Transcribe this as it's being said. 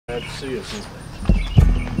glad to see us.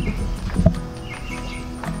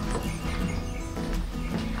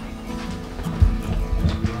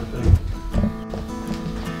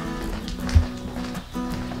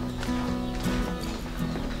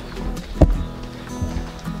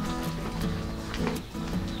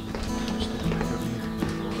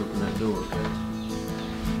 Open that door.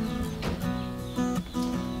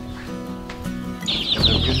 Have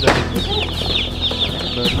a good day.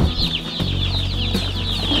 That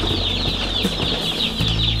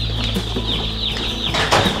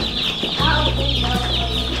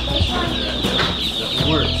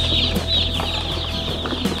works.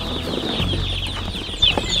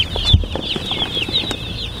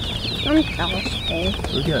 I'm thirsty.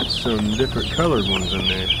 We got some different colored ones in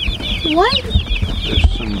there. What? There's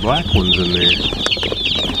some black ones in there.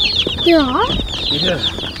 There are? Yeah.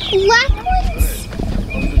 Black ones?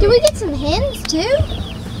 Did we get some hens too?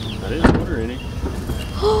 I didn't order any.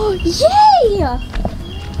 Oh, yay!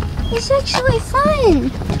 It's actually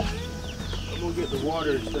fun. I'm gonna get the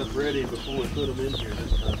water and stuff ready before we put them in here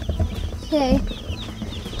this time. Okay.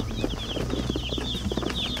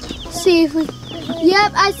 See if we...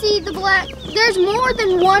 Yep, I see the black. There's more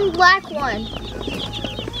than one black one.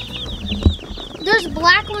 There's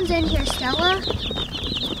black ones in here, Stella.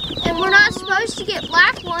 And we're not supposed to get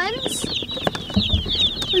black ones.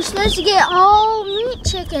 We're supposed to get all meat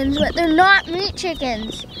chickens, but they're not meat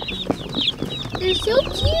chickens. They're so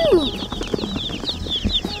cute.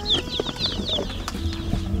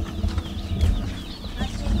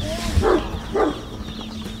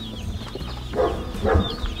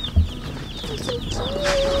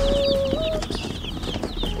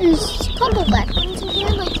 There's a couple black ones in here,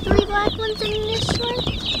 like 3 black ones in this one.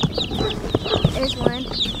 There's one.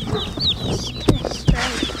 It's kind of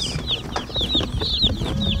stripes.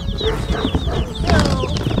 No,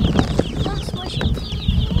 don't squish it.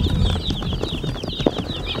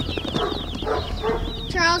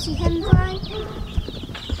 Charles, you having fun?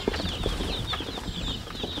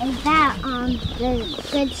 Is that the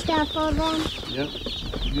good stuff for them? Yep,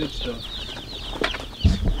 good stuff.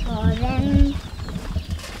 For them.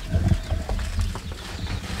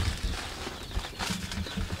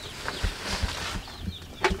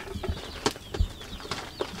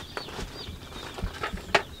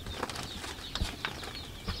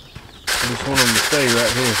 I just want them to stay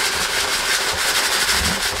right here.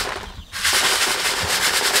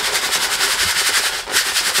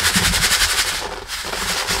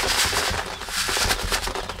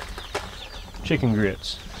 Chicken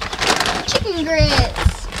grits. Chicken grits.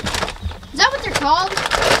 Is that what they're called?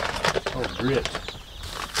 Oh, grit.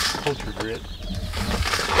 Poultry grit.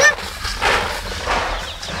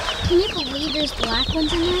 Can you believe there's black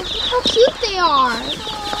ones in there? Look how cute they are.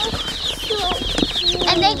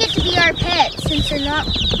 And they get to be our pets since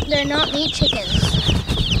they're not meat chickens.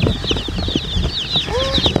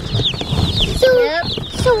 So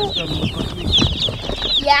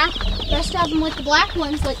yeah, rest of them with the black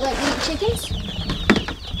ones look like meat chickens.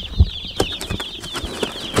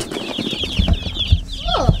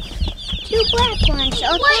 Look, 2 black ones.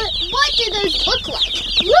 What do those look like?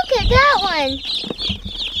 Look at that one.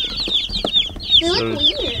 They look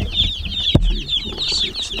weird. 2, 4,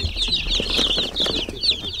 6, 8, 10.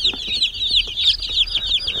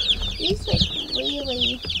 These look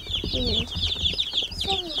really weird.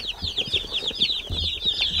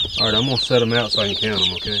 Alright, I'm going to set them out so I can count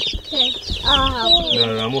them, okay? Okay.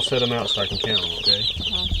 No, I'm going to set them out so I can count them, okay?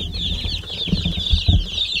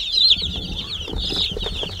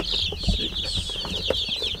 6,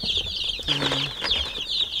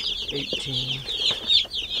 18,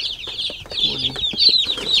 20,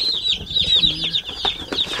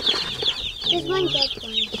 22, There's one dead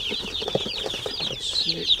one.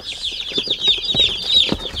 26,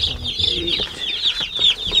 28,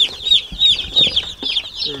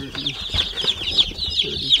 30,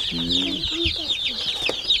 32,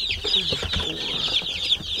 34,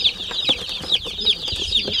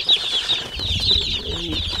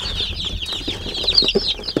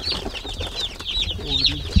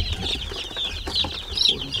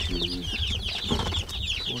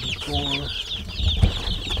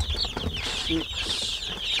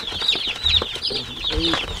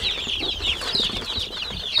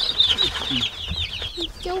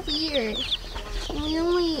 It's so weird. We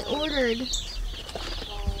only ordered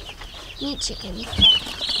meat chicken. 11,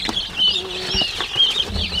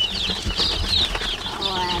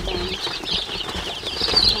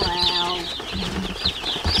 12,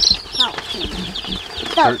 13.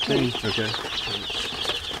 13, okay.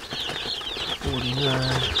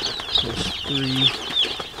 49 plus 3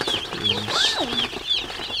 is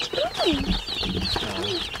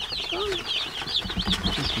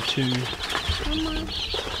 2, 3.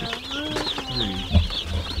 Okay,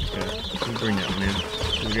 we'll bring that one in.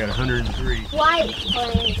 So we got 103. White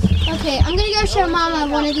ones. Okay, I'm gonna go show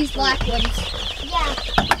Mama one of these black ones. Yeah,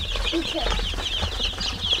 me too.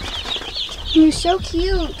 You're so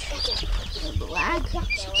cute. Black,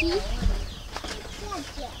 cute.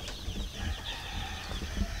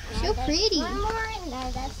 So pretty. One more?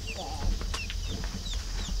 No, that's good.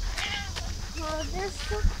 Oh, there's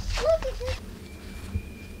so, look at this.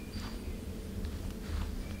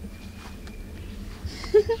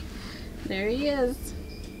 There he is.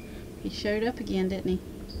 He showed up again, didn't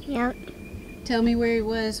he? Yep. Tell me where he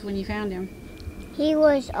was when you found him. He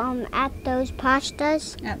was at those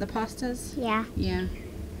pastas. At the pastas? Yeah. Yeah.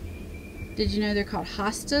 Did you know they're called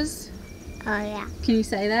hostas? Oh yeah. Can you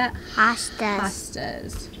say that? Pastas.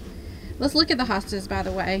 Hostas. Let's look at the hostas, by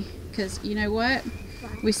the way, because you know what?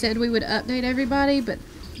 We said we would update everybody, but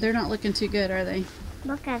they're not looking too good, are they?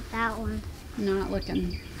 Look at that one. Not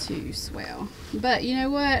looking too swell. But you know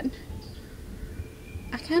what?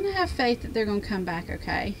 I kind of have faith that they're going to come back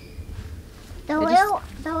okay. The little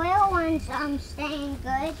ones staying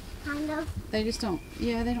good, kind of. They just don't,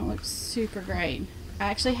 yeah, they don't look super great. I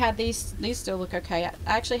actually had these still look okay. I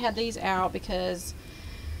actually had these out because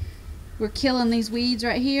we're killing these weeds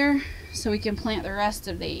right here so we can plant the rest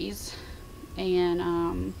of these.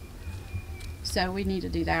 And so we need to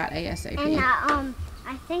do that ASAP. And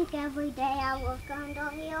I think every day I look under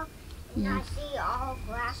here and Yeah. I see all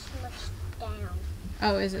grass smushed down.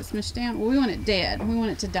 Oh, is it smushed down? Well, we want it dead. We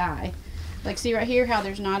want it to die. Like, see right here how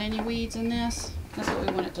there's not any weeds in this? That's what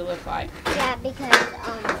we want it to look like. Yeah,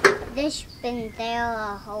 because this been there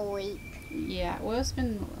a whole week. Yeah, well, it's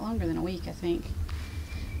been longer than a week, I think.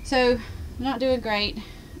 So, not doing great.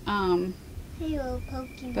 Hello,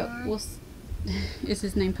 Pokemon. But we'll. Is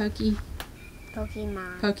his name Pokey?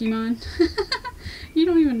 Pokemon. Pokemon? You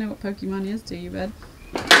don't even know what Pokemon is, do you, bud?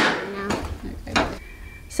 No. Okay.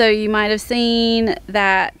 So you might have seen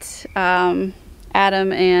that Adam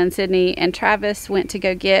and Sydney and Travis went to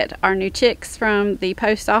go get our new chicks from the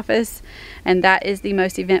post office, and that is the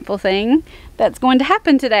most eventful thing that's going to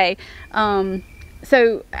happen today.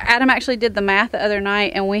 So Adam actually did the math the other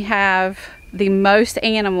night, and we have the most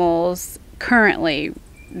animals currently,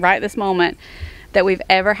 right this moment, that we've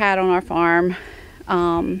ever had on our farm,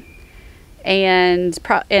 and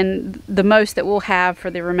the most that we'll have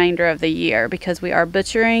for the remainder of the year, because we are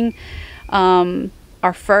butchering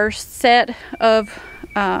our first set of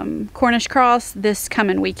Cornish cross this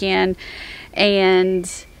coming weekend.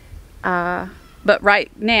 And but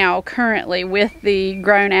right now, currently, with the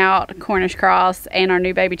grown out Cornish cross and our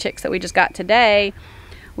new baby chicks that we just got today,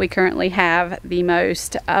 we currently have the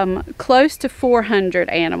most, close to 400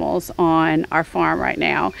 animals on our farm right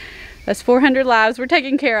now. That's 400 lives we're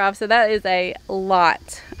taking care of, so that is a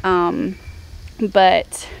lot.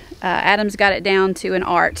 But Adam's got it down to an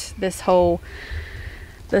art, the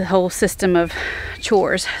whole system of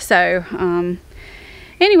chores. So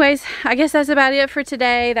anyways, I guess that's about it for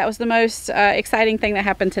today. That was the most exciting thing that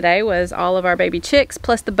happened today, was all of our baby chicks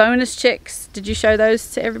plus the bonus chicks. Did you show those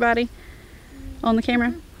to everybody on the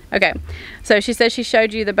camera? Okay, so she said she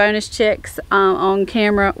showed you the bonus chicks on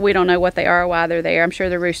camera. We don't know what they are or why they're there. I'm sure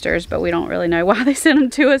they're roosters, but we don't really know why they sent them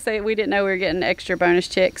to us. We didn't know we were getting extra bonus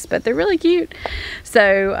chicks, but they're really cute.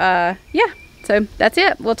 So yeah, so that's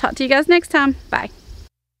it. We'll talk to you guys next time. Bye.